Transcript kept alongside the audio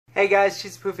Hey guys,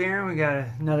 chesypoof here. We got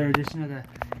another edition of the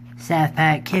South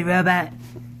Park Kidrobot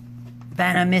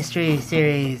Final Mystery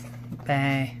Series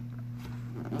by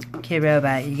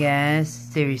Kidrobot, you guys.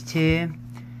 Series 2.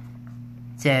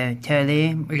 So,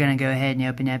 totally, we're gonna go ahead and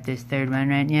open up this third one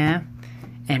right now.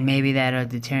 And maybe that'll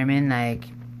determine, like,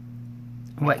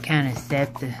 what kind of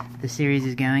step the series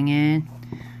is going in.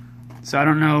 So, I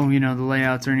don't know, the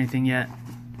layouts or anything yet.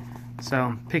 So,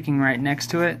 I'm picking right next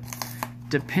to it.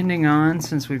 Depending on,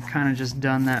 since we've kind of just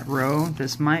done that row,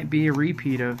 this might be a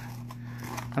repeat of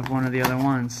one of the other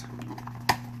ones.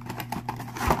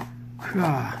 Who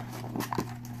are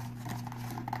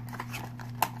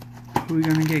we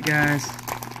gonna get, guys?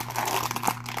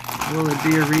 Will it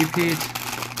be a repeat?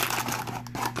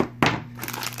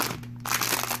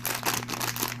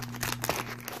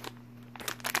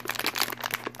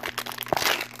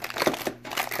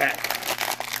 Okay.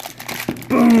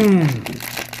 Boom!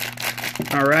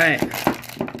 Alright,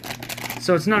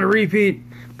 so it's not a repeat,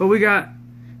 but we got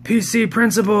PC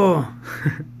Principal.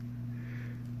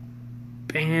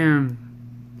 Bam.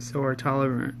 So our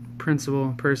tolerant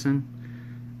principal person.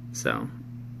 So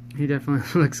he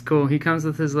definitely looks cool. He comes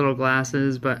with his little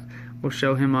glasses, but we'll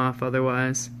show him off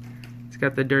otherwise. He's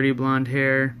got the dirty blonde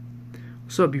hair.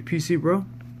 What's up, you PC bro?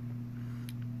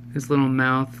 His little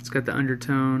mouth, it's got the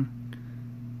undertone.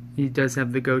 He does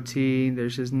have the goatee.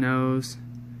 There's his nose.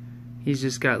 He's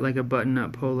just got like a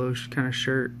button-up polo kind of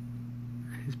shirt.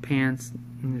 His pants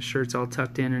and his shirt's all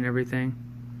tucked in and everything.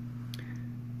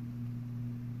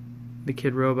 The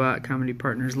Kidrobot Comedy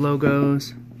Partners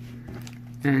logos.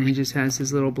 And he just has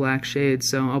his little black shades.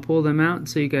 So I'll pull them out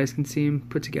so you guys can see him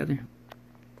put together.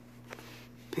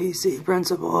 PC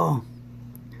Principal.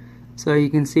 So you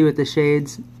can see with the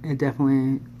shades, it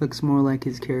definitely looks more like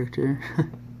his character.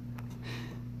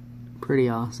 Pretty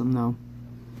awesome though.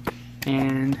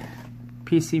 And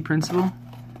PC Principal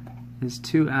is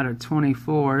 2 out of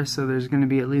 24, so there's going to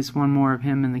be at least one more of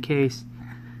him in the case.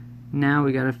 Now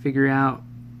we got to figure out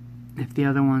if the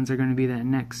other ones are going to be that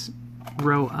next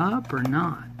row up or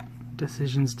not.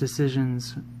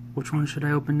 Decisions. Which one should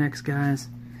I open next, guys?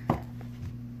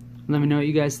 Let me know what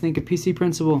you guys think of PC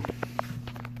Principal.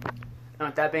 And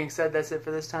with that being said, that's it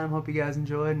for this time. Hope you guys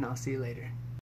enjoyed, and I'll see you later.